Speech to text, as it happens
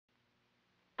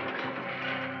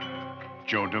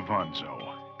Joe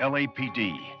Davanzo,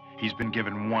 LAPD. He's been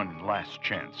given one last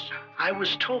chance. I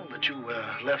was told that you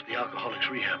left the Alcoholics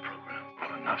Rehab Program.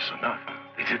 Well, enough's enough.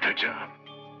 They did their job.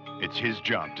 It's his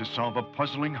job to solve a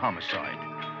puzzling homicide.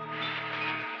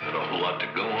 Not a whole lot to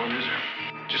go on, is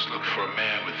there? Just look for a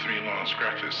man with 3 long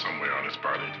scratches somewhere on his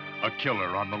body. A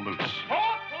killer on the loose.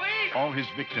 Oh, police! All his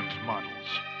victims models.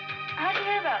 How'd you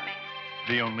hear about me?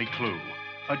 The only clue,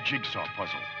 a jigsaw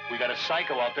puzzle. We got a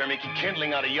psycho out there making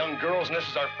kindling out of young girls, and this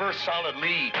is our first solid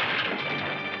lead.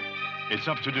 It's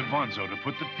up to Davanzo to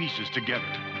put the pieces together,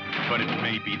 but it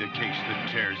may be the case that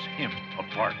tears him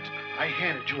apart. I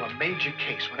handed you a major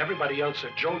case when everybody else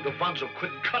said Joe Davanzo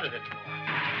couldn't cut it anymore.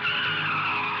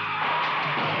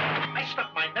 I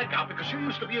stuck my neck out because you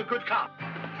used to be a good cop.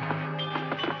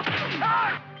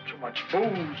 Too much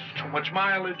booze, too much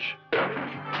mileage. You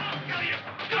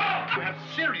have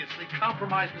seriously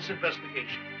compromised this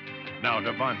investigation. Now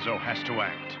Davanzo has to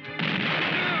act.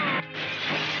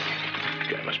 This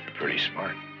guy must be pretty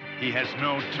smart. He has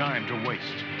no time to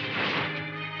waste.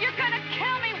 You're gonna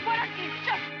kill me! Why don't you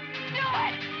just do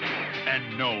it?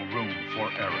 And no room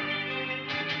for error.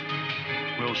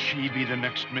 Will she be the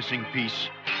next missing piece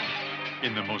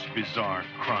in the most bizarre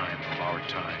crime of our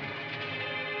time?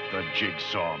 The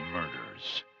Jigsaw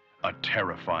Murders. A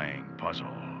terrifying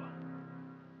puzzle.